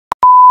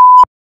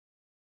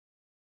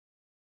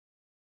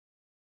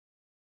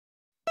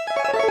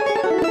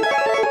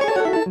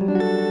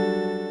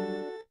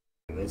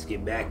let's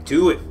get back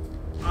to it.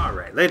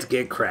 Alright, let's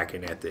get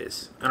cracking at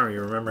this. I don't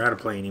even remember how to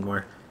play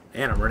anymore.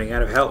 And I'm running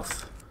out of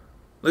health.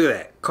 Look at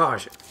that.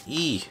 Caution.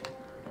 Eee.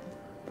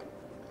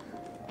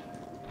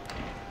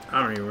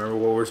 I don't even remember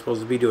what we're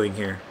supposed to be doing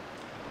here.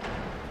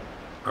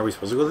 Are we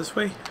supposed to go this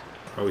way?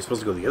 Or are we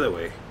supposed to go the other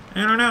way?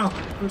 I don't know.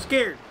 I'm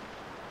scared.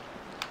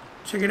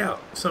 Check it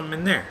out. Something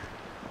in there.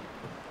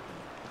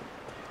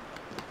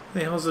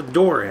 Where the hell's the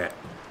door at?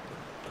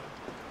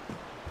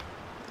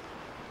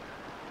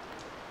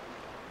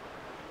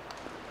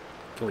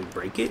 Can we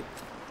break it?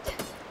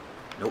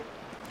 Nope.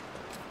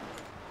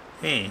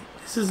 Hey,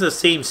 this is the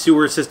same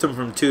sewer system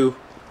from 2.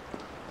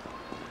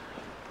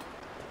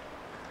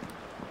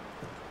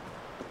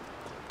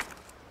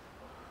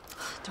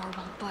 Door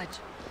won't budge.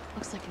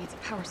 Looks like it needs a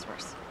power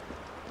source.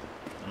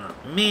 Oh,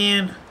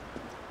 man.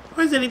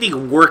 Why does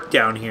anything work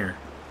down here?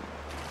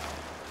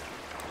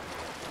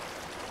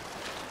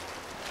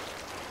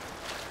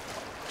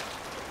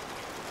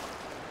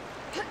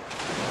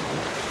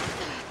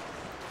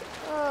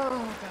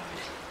 Oh, God.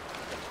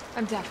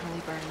 I'm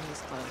definitely burning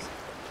these clothes.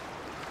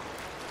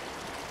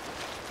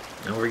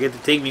 Don't forget to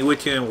take me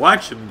with you and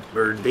watch them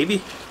burn,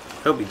 baby.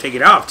 Help you take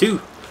it off,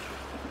 too.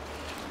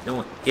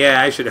 No,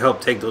 yeah, I should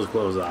help take those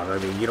clothes off. I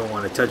mean, you don't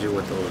want to touch it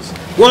with those.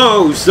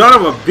 Whoa, son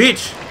of a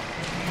bitch!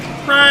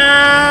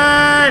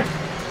 Run!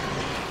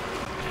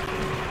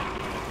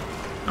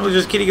 I was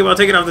just kidding about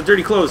taking off the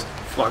dirty clothes.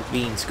 Fuck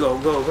beans. Go,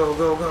 go, go,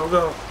 go, go,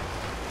 go.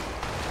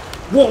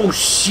 Whoa,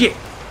 shit!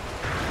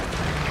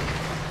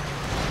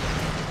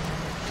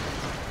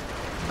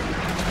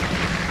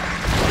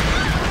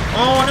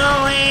 Oh, no!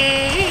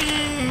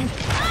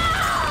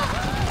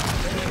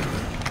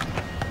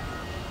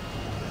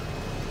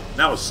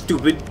 That was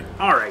stupid.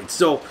 Alright,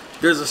 so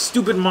there's a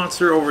stupid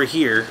monster over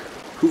here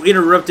who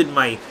interrupted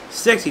my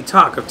sexy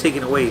talk of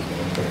taking away.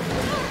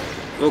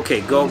 Okay,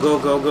 go, go,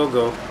 go, go,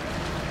 go.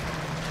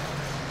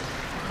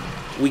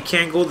 We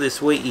can't go this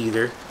way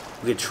either.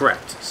 We get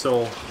trapped.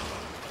 So,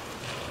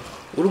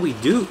 what do we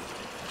do?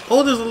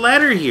 Oh, there's a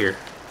ladder here.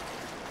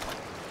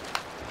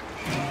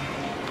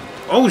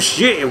 Oh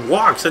shit, it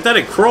walks. I thought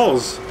it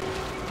crawls.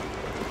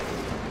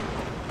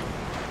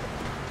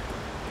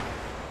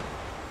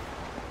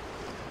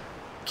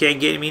 Can't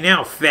get me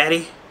now,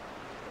 fatty.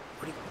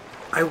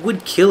 I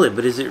would kill it,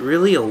 but is it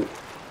really a...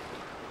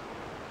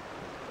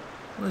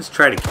 Let's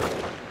try to kill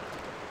it.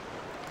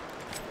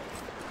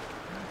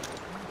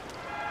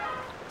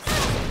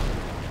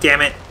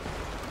 Damn it.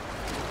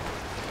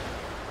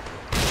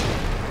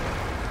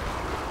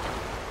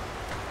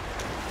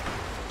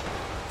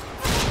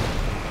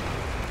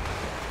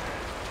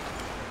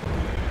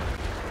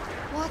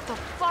 What the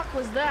fuck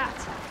was that?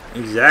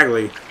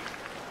 Exactly.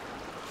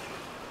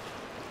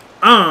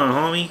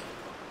 Homie.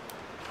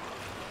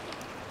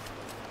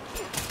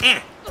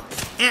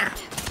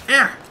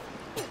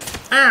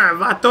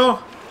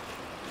 Vato.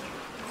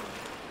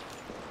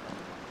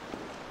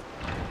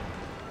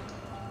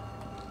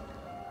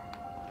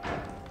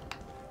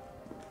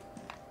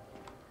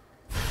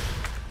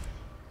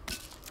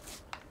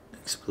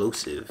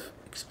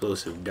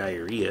 Explosive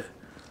diarrhea.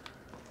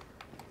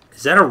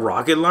 Is that a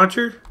rocket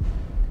launcher?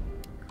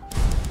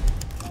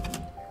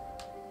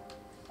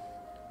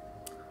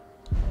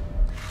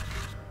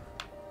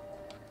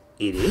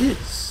 It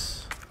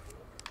is.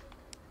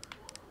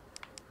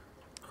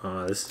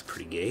 This is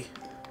pretty gay.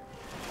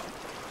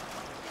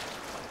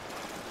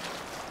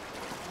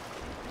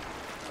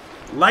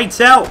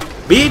 Lights out,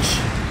 bitch!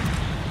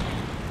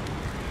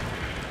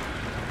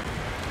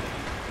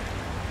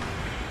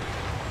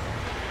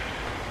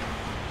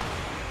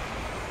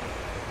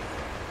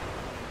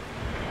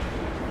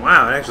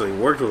 Wow, it actually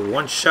worked with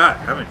one shot.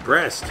 I'm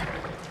impressed.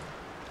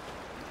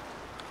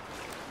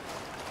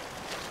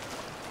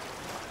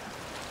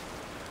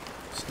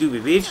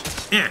 Stupid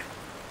bitch. Yeah.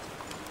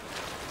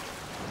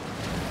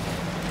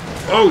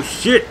 Oh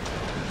shit!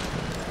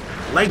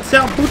 Lights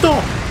out, puto!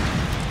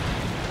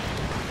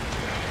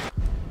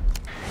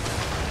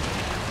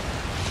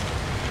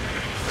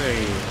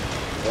 Hey,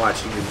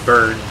 watching it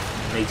burn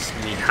makes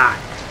me hot.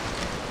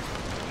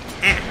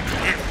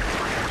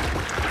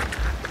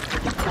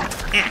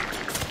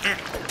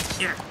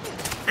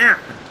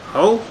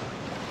 Oh?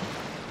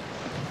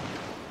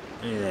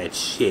 Look at that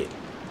shit.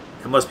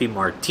 That must be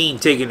Martine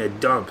taking a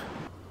dump.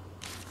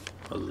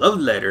 A love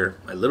letter,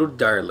 my little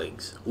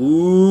darlings.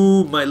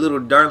 Ooh, my little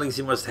darlings,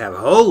 you must have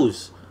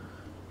hoes.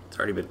 It's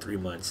already been 3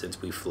 months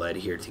since we fled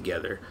here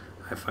together.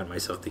 I find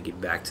myself thinking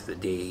back to the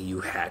day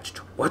you hatched.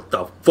 What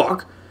the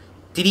fuck?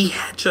 Did he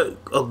hatch a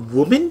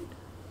woman?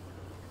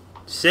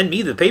 Send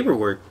me the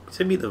paperwork.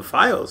 Send me the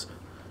files.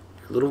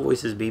 Your little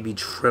voices made me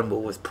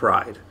tremble with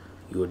pride.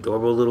 You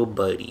adorable little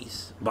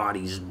bodies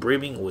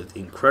brimming with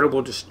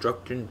incredible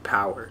destruction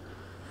power.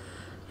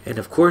 And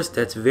of course,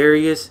 that's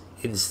various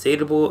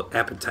insatiable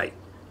appetite.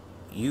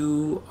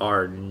 You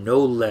are no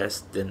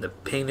less than the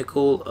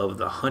pinnacle of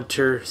the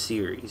Hunter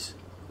series.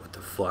 What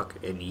the fuck?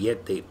 And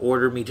yet they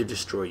order me to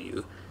destroy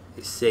you.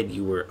 They said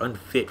you were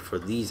unfit for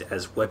these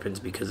as weapons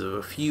because of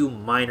a few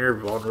minor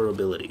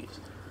vulnerabilities.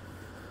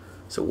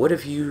 So what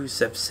if you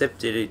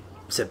susceptible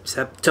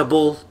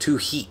susceptible to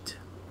heat.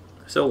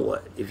 So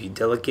what? If you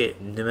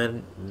delicate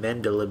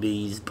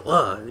Mendelebes,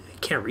 I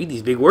can't read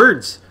these big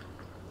words,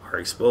 are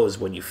exposed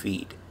when you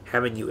feed.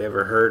 Haven't you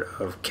ever heard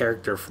of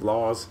character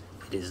flaws?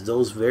 It is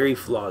those very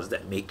flaws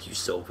that make you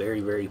so very,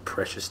 very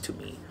precious to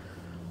me.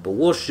 But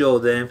we'll show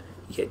them,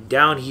 yet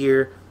down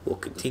here, we'll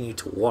continue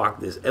to walk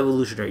this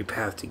evolutionary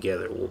path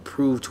together. We'll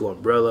prove to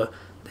Umbrella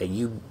that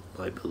you,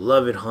 my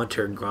beloved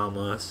hunter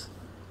grandmas,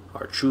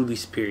 are truly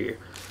superior.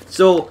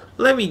 So,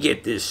 let me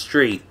get this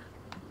straight.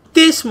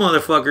 This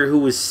motherfucker who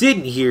was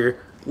sitting here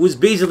was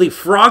basically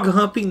frog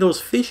humping those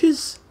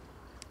fishes?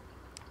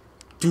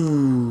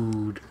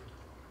 Dude.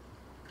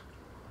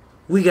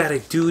 We got a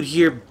dude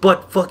here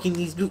butt fucking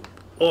these dudes.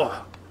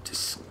 Oh,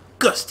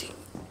 disgusting.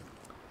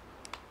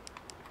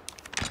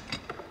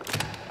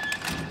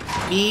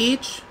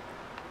 Bitch.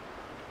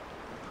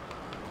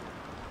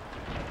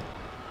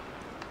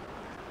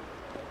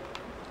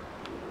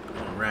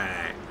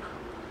 Alright.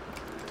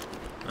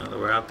 Well,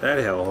 we're out that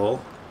hellhole.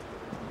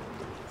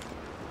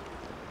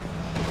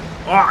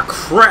 Aw,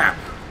 crap!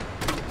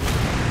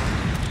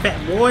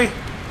 Fat boy!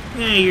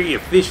 Yeah, you're your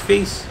fish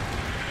face.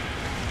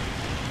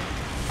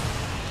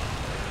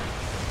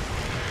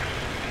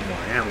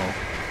 More ammo.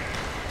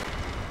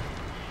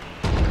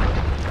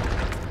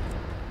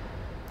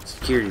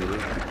 Security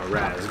room.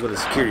 Alright, let's go to the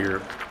security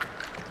room.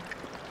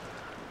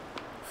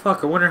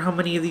 Fuck, I wonder how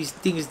many of these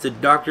things the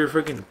doctor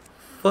freaking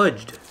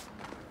fudged.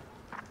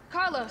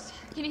 Carlos,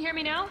 can you hear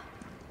me now?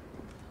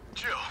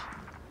 Jill!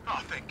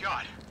 Oh, thank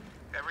God.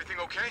 Everything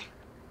okay?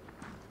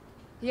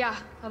 Yeah,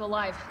 I'm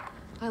alive.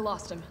 I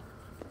lost him.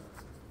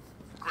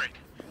 Great.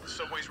 The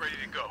subway's ready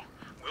to go.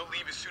 We'll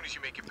leave as soon as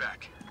you make it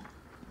back.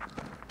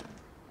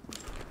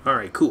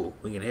 Alright, cool.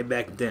 We can head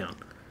back down.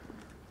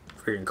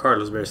 Freaking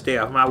Carlos better stay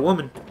off my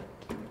woman.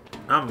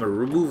 I'm gonna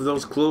remove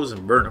those clothes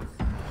and burn them.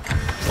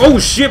 Oh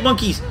shit,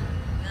 monkeys!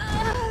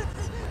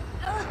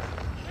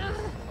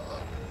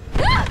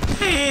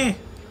 Hey.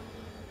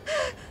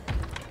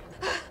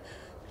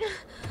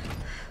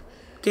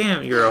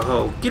 Damn, you're a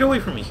hoe. Get away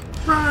from me.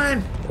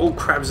 Run! Oh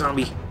crap,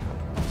 zombie.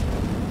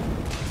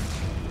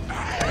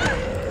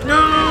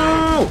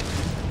 No!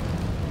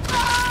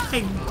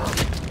 Hey,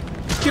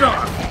 get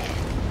off!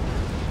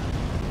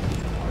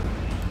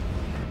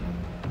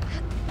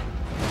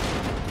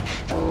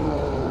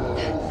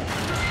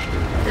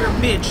 You're a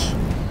bitch.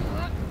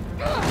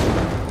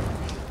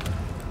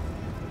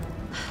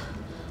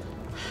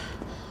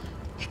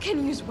 It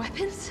can use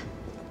weapons?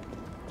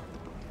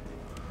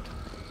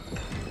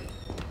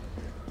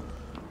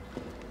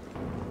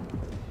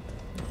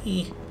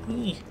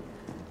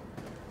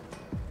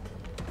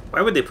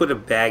 Why would they put a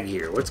bag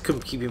here? What's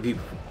keeping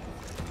people?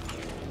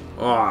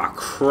 Oh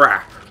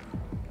crap!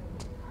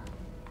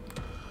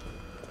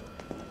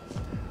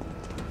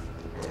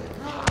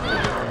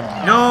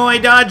 No, I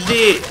dodged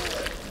it.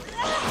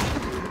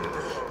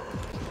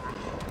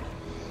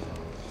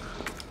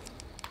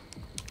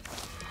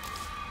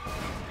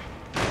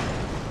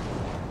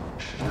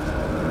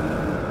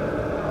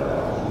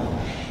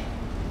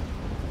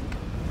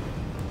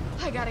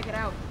 I gotta get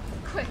out.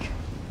 Quick.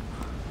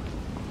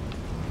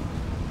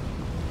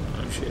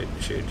 Oh shit,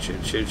 shit,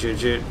 shit, shit, shit,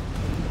 shit.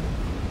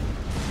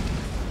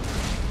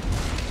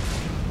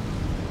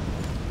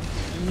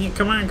 Yeah,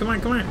 come on, come on,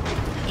 come on.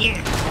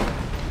 Yeah.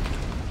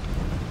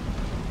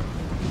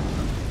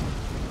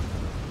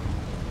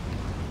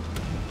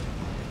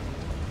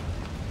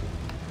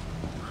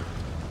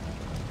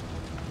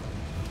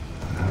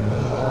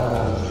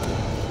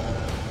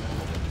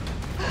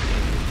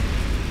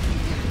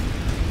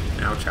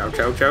 Ouch, ouch,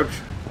 ouch, ouch.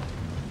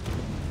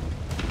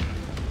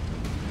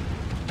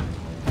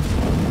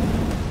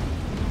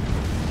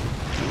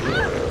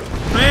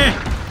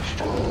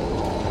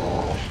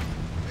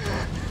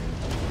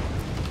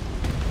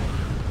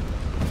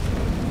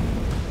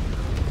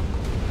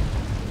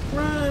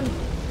 Run!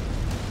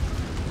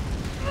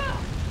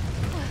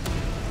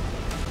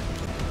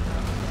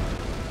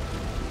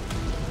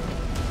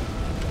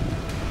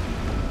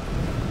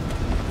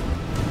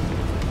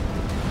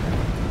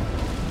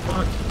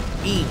 Fuck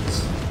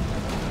beats.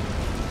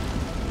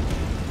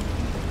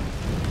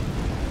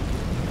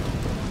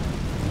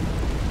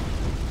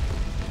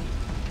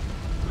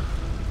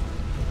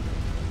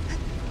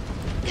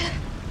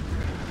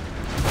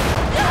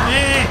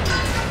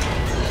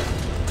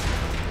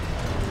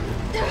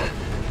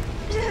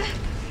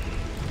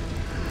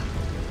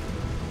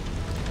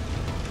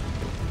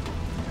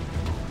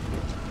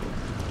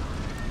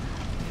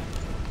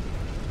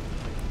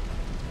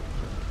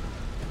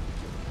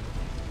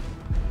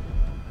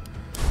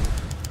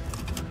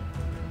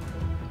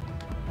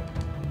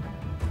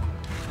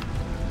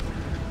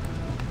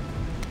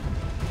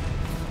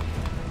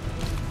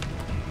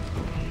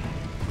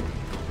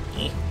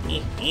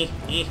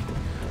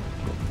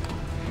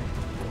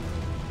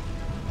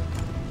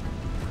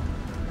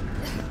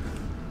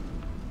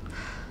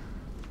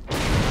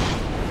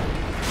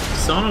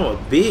 Son of a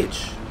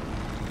bitch.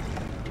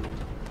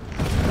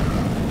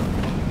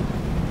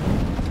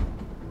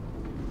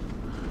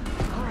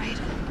 All right,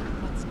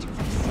 let's do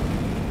this.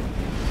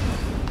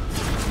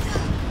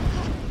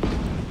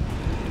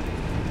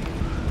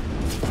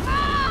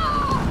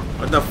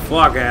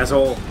 fuck,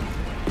 asshole?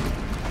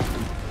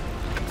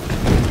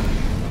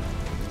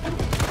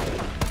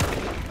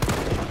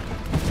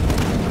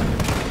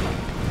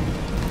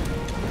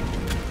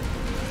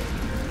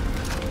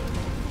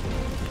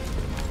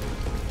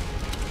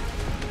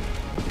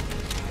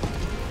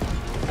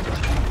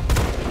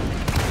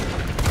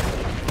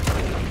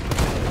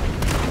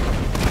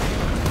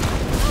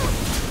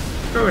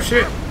 Oh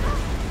shit!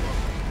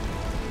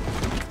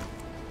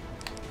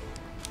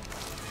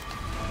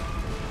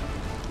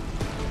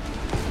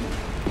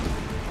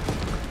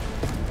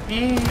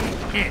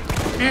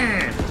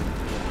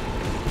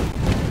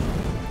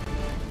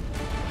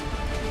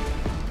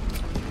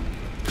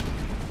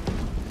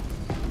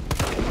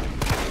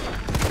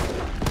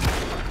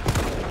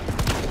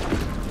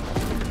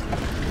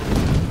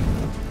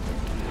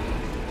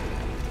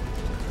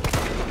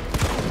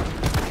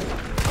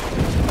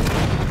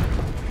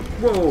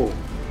 Whoa!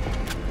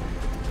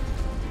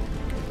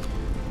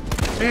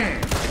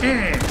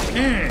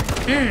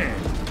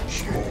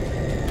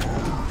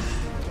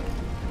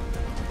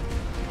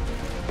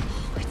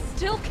 It's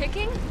still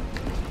kicking?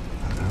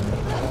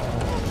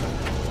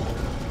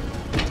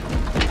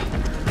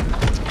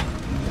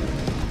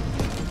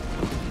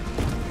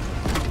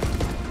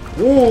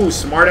 Whoa,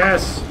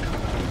 smartass!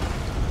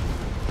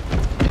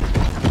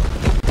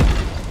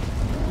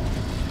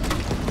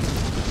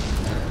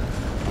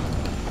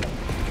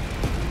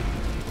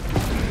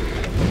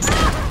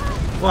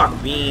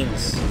 Fuck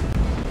beans.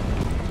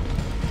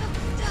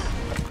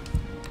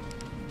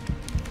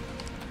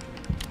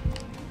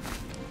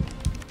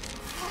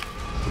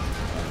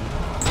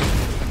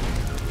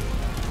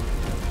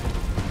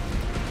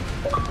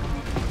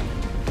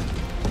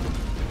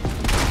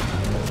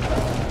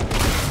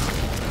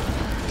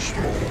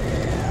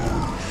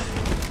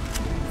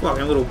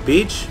 Fucking little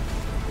bitch.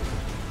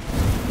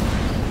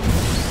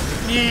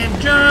 Man,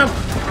 jump!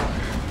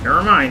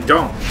 Never mind,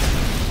 don't.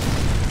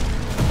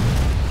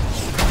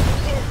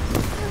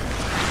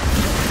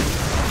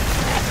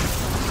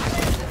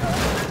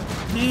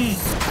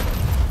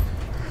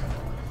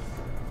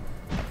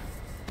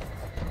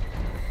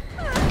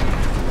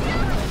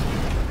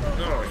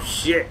 Oh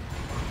shit.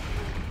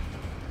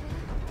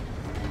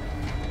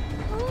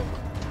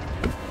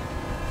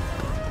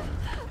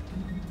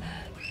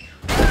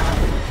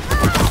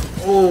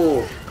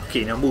 Oh,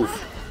 okay, now move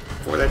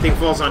before that thing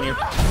falls on you.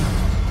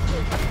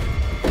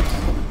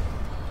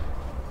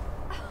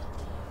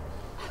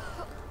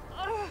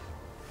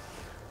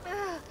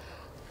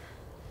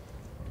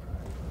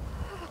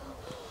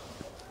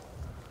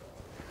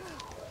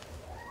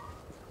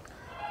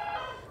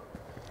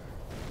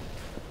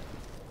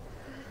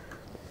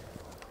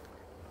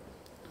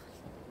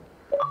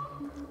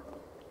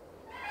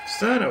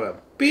 Son of a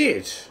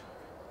bitch.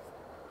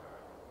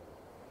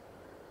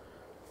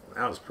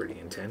 That was pretty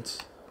intense.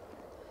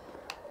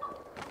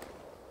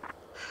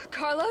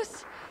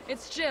 Carlos?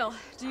 It's Jill.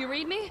 Do you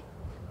read me?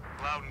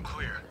 Loud and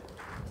clear.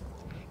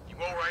 You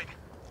alright?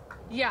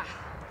 Yeah.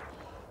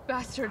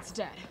 Bastard's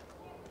dead.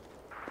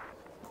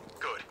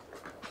 Good.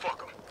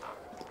 Fuck him.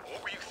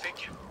 What were you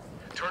thinking?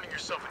 Turning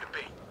yourself into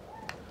bait.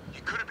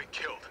 You could have been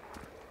killed.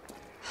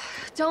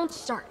 Don't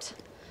start.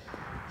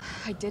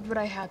 I did what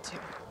I had to.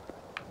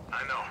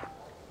 I know.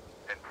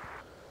 And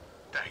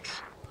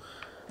thanks.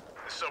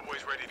 The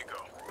subway's ready to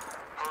go.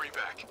 Hurry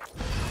back.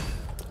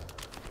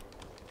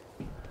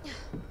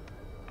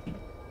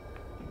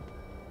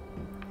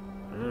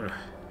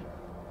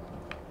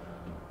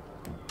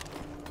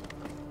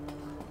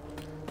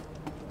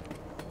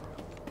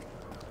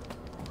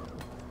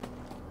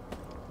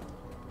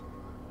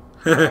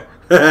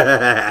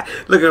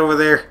 Look over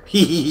there.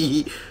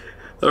 The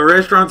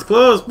restaurant's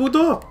closed,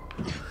 puto.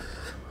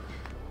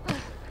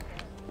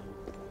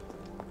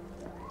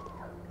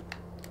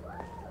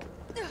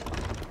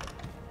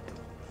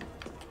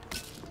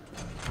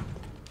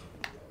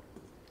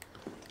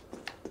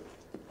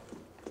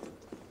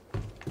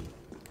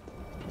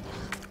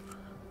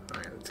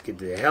 Alright, let's get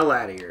the hell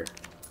out of here.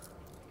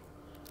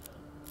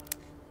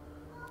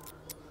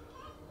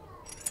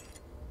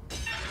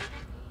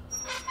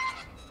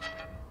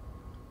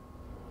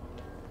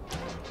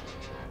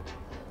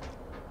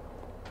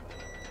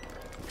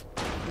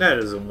 That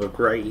doesn't look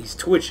right. He's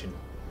twitching.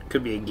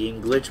 Could be a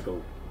game glitch,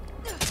 but...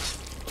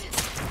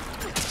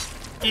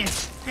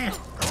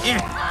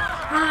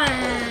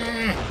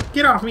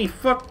 Get off me,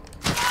 fuck!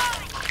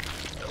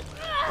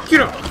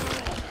 Get off!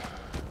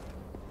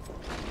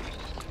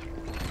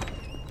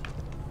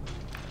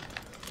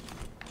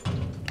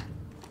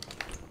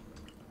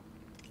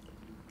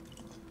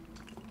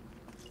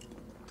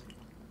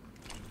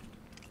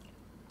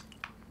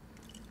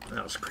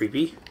 That was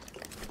creepy.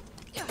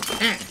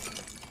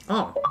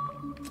 Oh.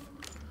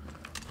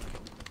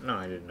 No,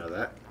 I didn't know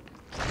that.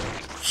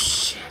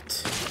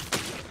 Shit.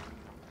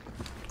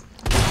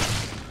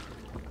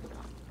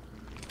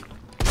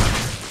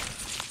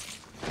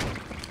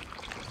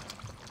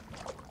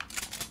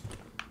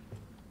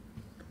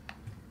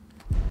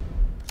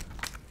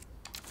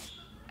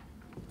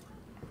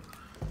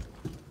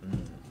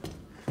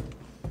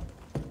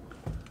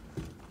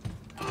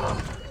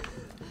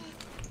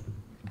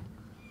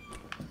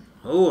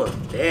 Oh, a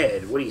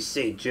bed. What do you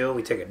say, Joe?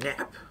 We take a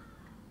nap.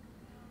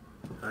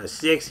 A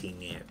sexy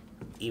nap.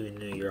 Even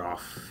though you're all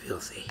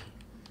filthy.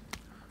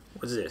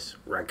 What's this?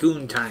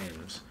 Raccoon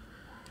Times.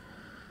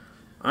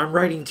 I'm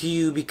writing to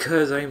you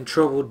because I am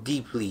troubled,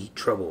 deeply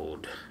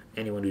troubled.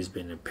 Anyone who's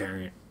been a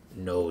parent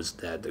knows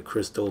that the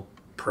Crystal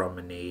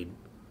Promenade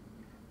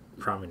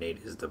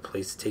is the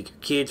place to take your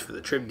kids for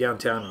the trip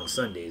downtown on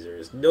Sundays. There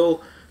is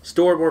no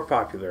store more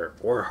popular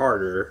or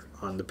harder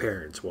on the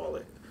parents'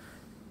 wallet.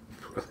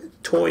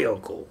 Toy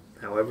Uncle.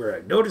 However,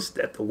 I noticed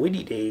that the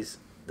windy days,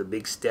 the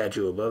big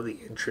statue above the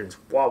entrance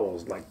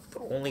wobbles like the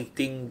only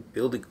thing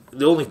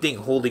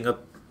holding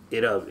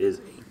it up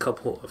is a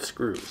couple of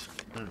screws.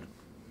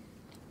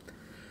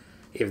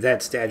 If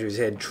that statue's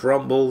head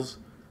tumbles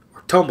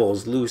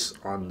loose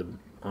on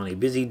a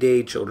busy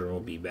day, children will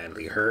be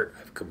badly hurt.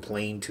 I've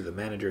complained to the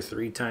manager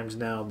 3 times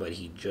now, but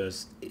he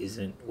just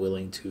isn't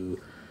willing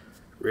to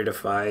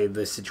rectify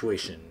the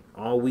situation.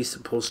 Are we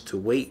supposed to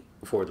wait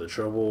for the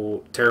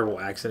terrible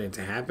accident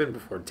to happen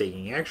before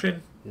taking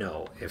action?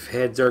 No. If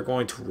heads are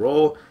going to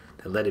roll,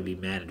 then let it be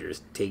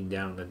managers. Take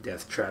down the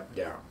death trap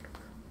down.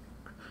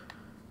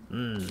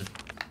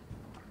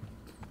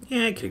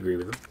 Yeah, I could agree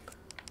with him.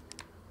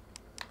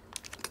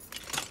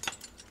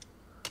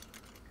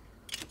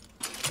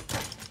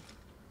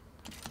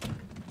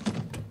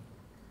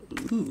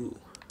 Ooh.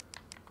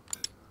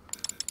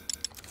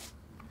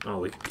 Oh,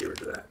 we can get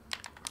rid of that.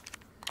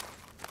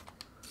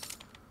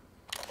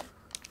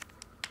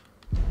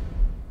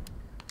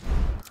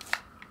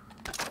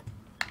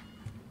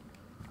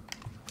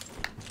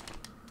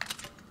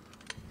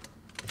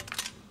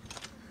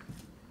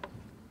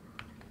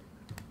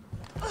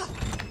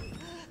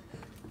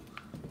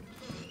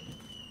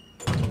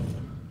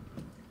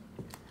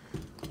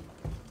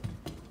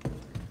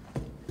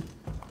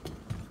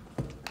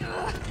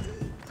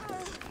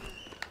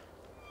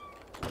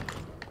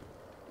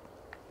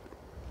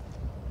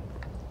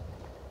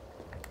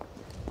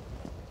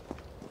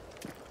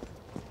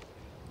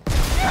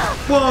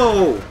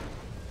 Whoa!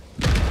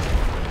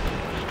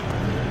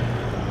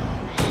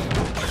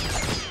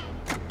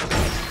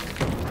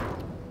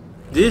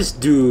 This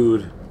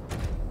dude.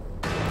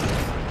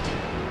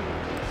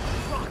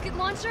 Rocket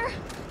launcher?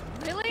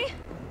 Really?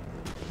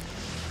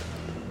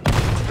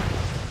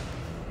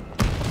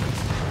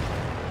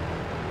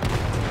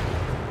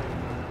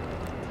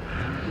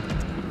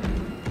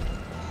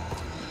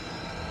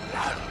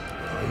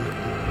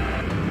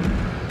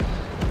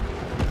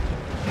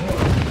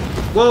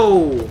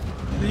 Whoa!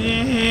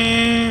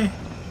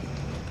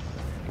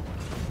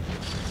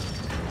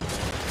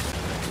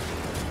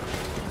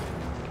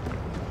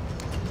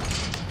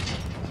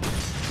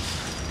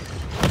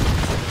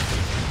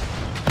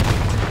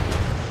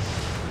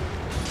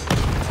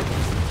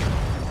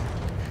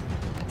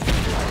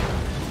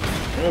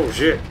 Oh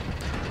shit.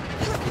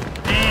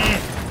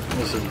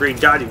 Those some great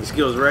dodging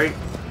skills, right?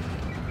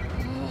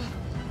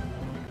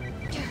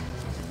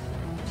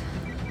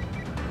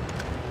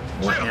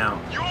 What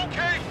now? You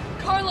okay?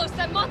 Carlos,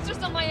 that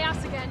monster's on my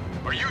ass again.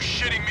 Are you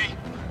shitting me?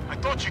 I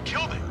thought you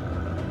killed it.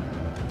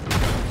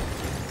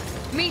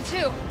 Me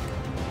too.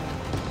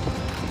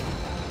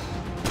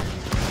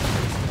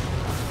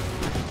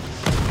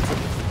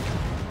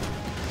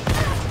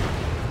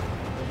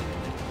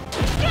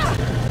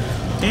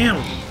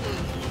 Damn.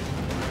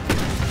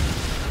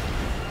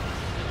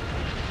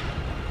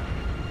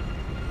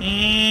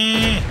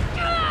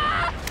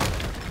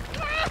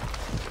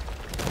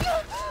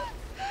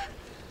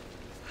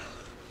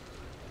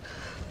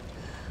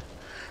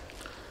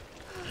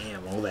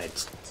 Damn, all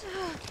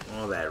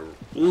that,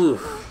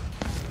 oof.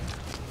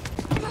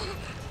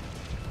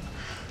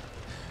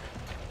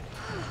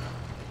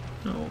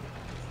 No.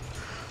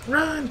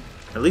 Run!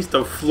 At least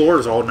the floor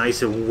is all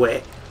nice and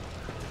wet.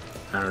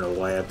 I don't know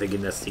why I'm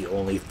thinking that's the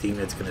only thing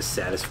that's gonna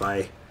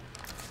satisfy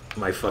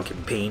my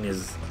fucking pain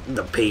is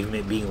the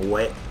pavement being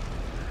wet.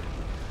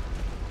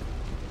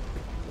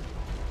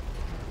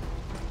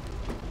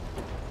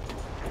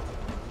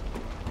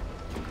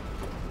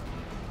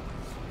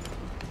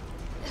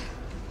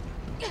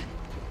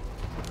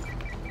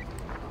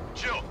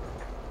 Jill,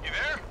 you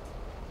there?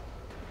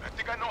 I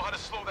think I know how to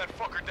slow that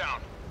fucker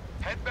down.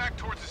 Head back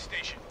towards the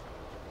station.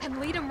 And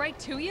lead him right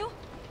to you?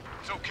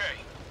 It's okay.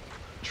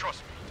 Trust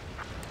me.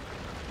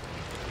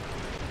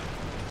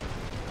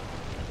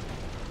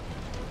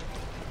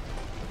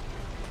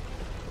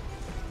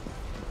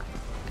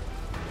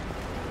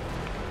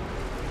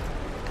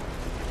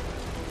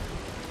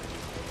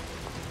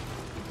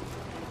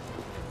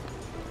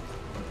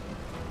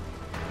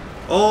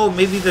 Oh,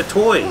 maybe the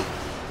toy.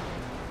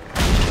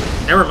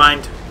 Never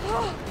mind.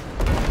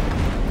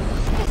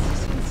 This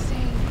is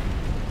insane.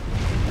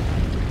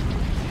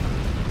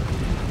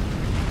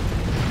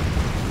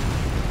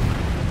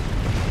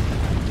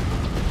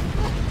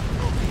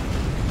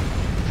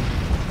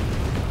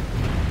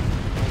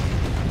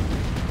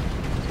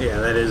 Yeah,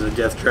 that is a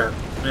death trap.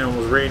 It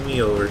almost ran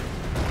me over.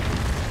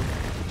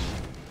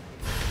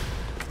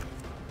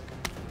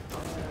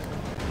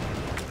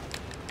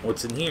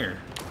 What's in here?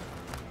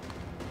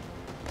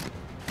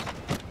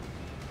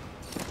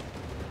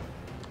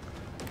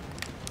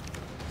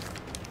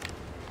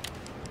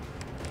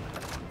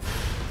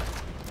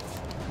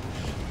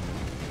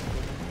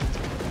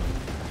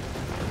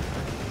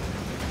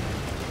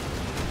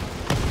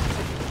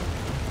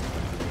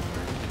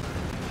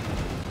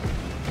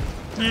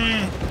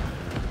 Eh.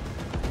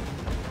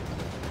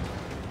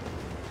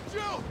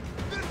 Jill,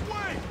 this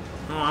way!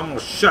 Oh, I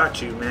almost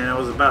shot you, man. I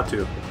was about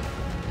to.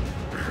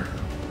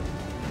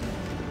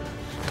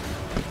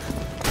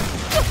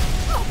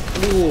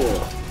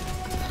 Ooh.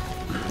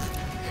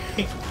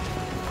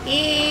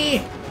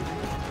 Eh.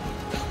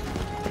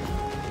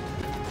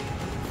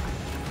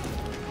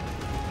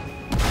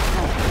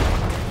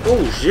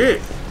 Oh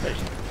shit!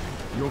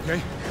 You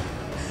okay?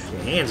 Get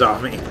your hands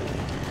off me!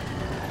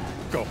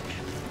 Go.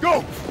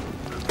 Go!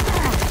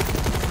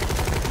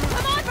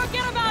 Come on,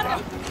 forget about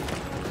him!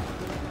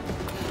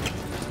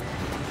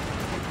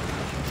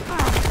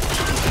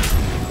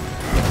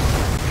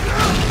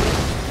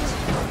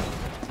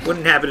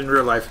 Wouldn't happen in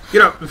real life.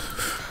 Get up!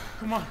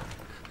 Come on.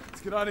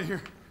 Let's get out of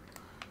here.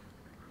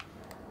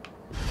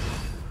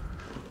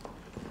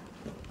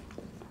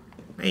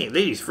 Hey,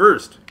 ladies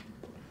first.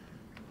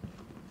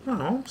 Come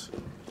on, Holmes.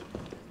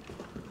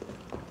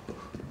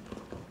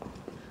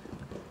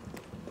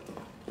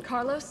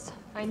 Carlos,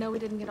 I know we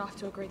didn't get off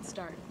to a great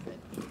start, but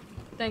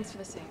thanks for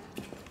the save.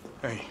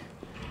 Hey,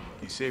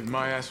 you saved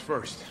my ass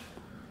first.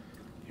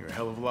 You're a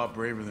hell of a lot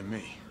braver than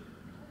me.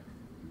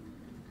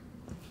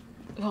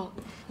 Well,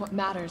 what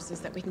matters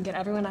is that we can get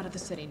everyone out of the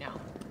city now.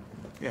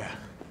 Yeah.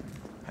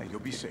 Hey, you'll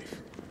be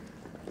safe.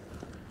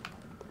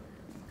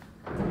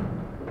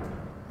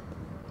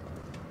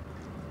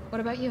 What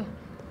about you?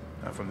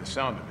 From the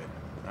sound of it,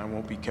 I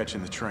won't be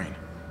catching the train.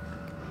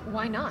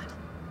 Why not?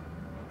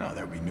 No,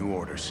 there'll be new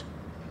orders.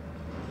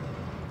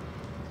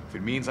 If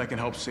it means I can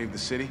help save the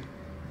city,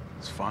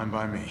 it's fine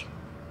by me.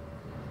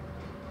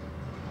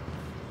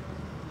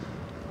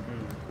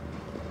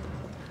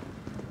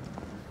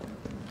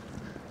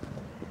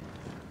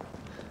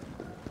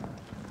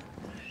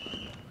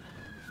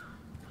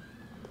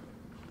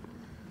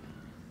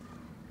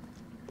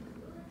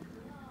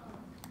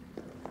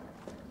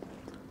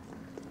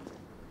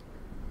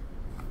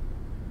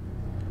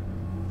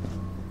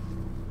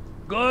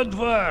 Good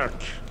work.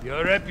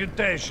 Your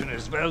reputation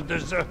is well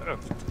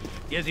deserved.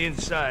 Get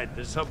inside.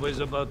 The subway's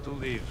about to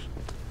leave.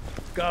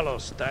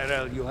 Carlos,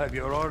 Tyrell, you have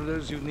your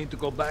orders. You need to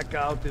go back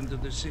out into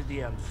the city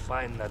and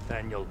find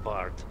Nathaniel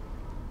Bart.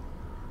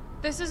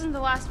 This isn't the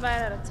last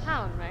ride out of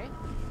town, right?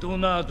 Do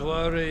not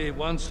worry.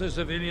 Once the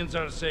civilians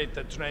are safe,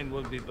 the train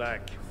will be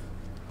back.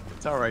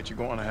 It's all right. You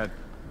go on ahead.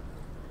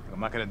 I'm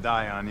not gonna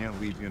die on you,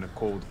 leave you in a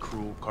cold,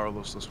 cruel,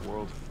 Carlosless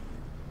world.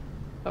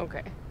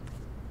 Okay.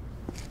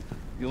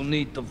 You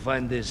need to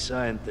find this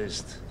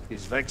scientist.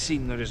 His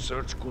vaccine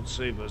research could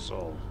save us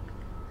all.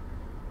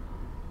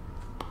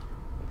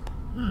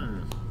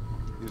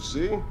 You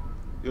see?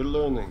 You're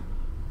learning.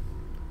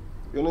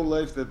 The only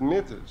life that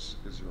matters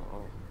is your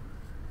own.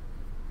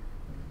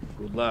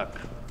 Good luck.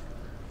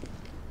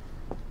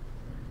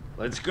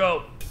 Let's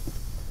go.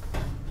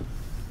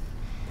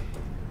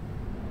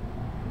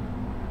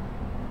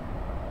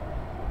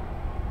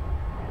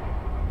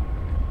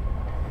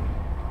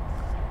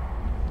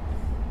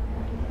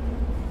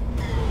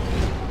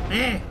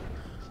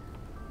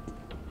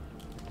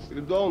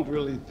 You don't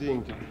really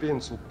think a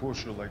pencil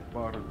pusher like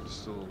Bart is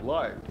still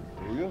alive,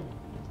 do you?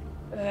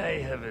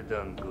 I have it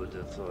on good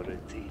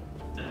authority.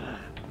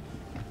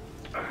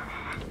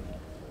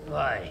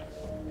 Why?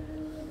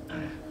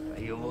 Are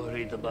you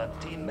worried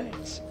about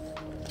teammates?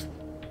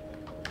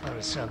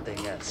 Or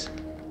something else?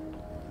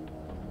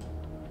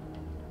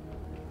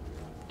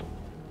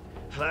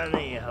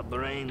 Funny how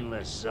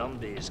brainless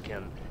zombies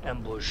can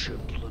ambush a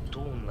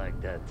platoon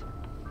like that.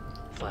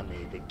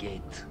 Funny the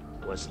gate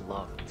was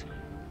locked.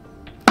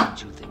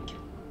 What you think?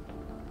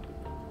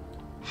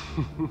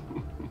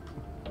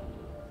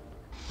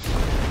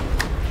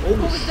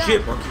 Oh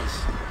shit,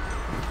 monkeys.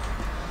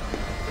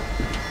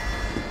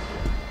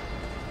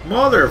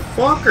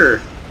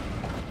 Motherfucker!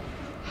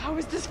 How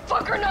is this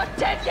fucker not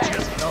dead yet?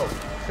 Just no,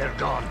 they're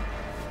gone.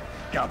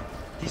 Come,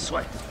 this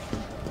way.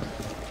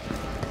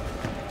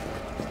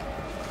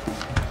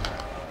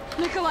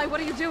 Nikolai,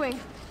 what are you doing?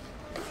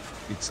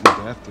 It's not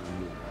after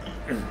you.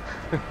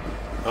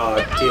 Oh,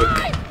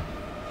 dick.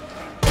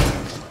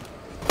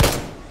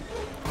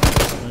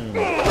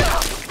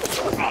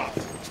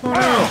 Oh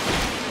no!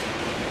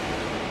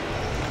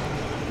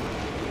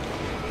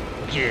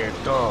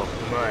 Get off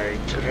my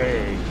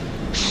train.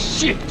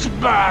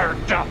 Shit, Bart!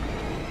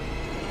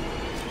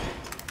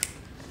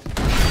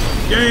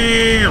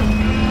 Damn!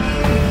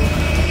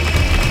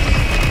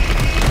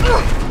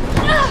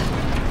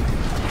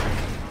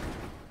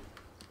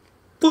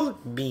 Fuck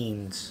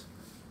beans.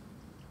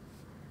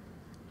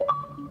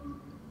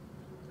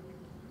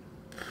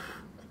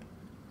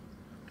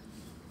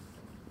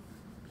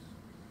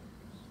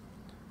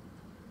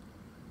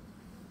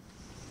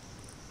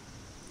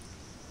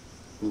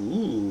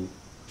 Ooh.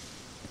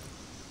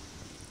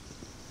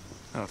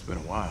 Oh, it's been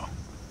a while.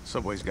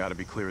 Subway's got to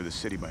be clear of the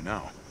city by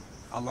now.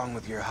 Along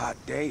with your hot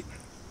date?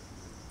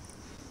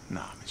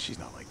 Nah, man, she's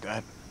not like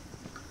that.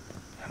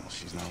 Hell,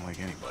 she's not like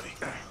anybody.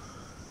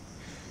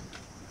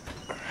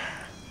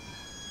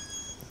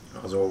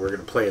 So we're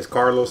gonna play as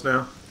Carlos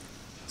now.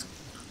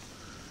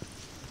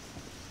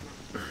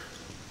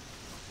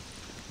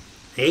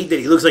 I hate that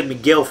he looks like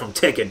Miguel from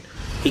Tekken.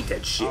 Hate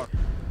that shit.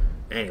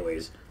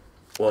 Anyways,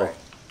 well, Right.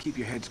 Keep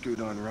your head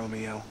screwed on,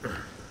 Romeo.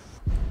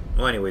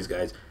 well, anyways,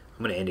 guys,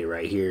 I'm gonna end it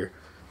right here.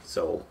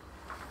 So,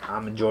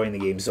 I'm enjoying the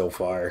game so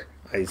far.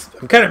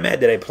 I'm kind of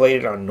mad that I played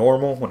it on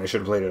normal when I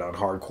should have played it on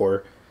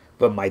hardcore.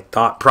 But my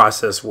thought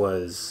process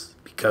was,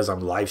 because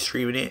I'm live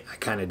streaming it, I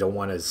kind of don't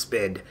want to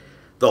spend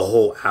the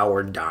whole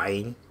hour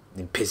dying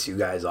and piss you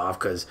guys off.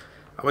 Because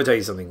I'm gonna tell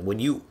you something: when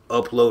you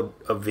upload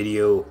a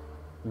video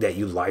that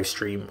you live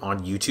stream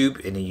on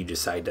YouTube and then you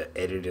decide to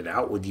edit it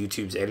out with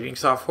YouTube's editing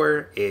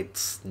software,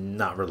 it's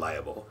not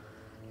reliable.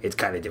 It's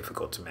kind of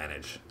difficult to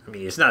manage. I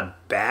mean, it's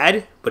not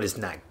bad, but it's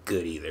not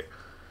good either.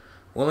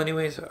 Well,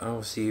 anyways,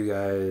 I'll see you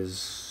guys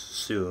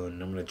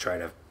soon. I'm going to try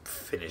to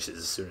finish this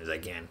as soon as I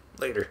can.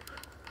 Later.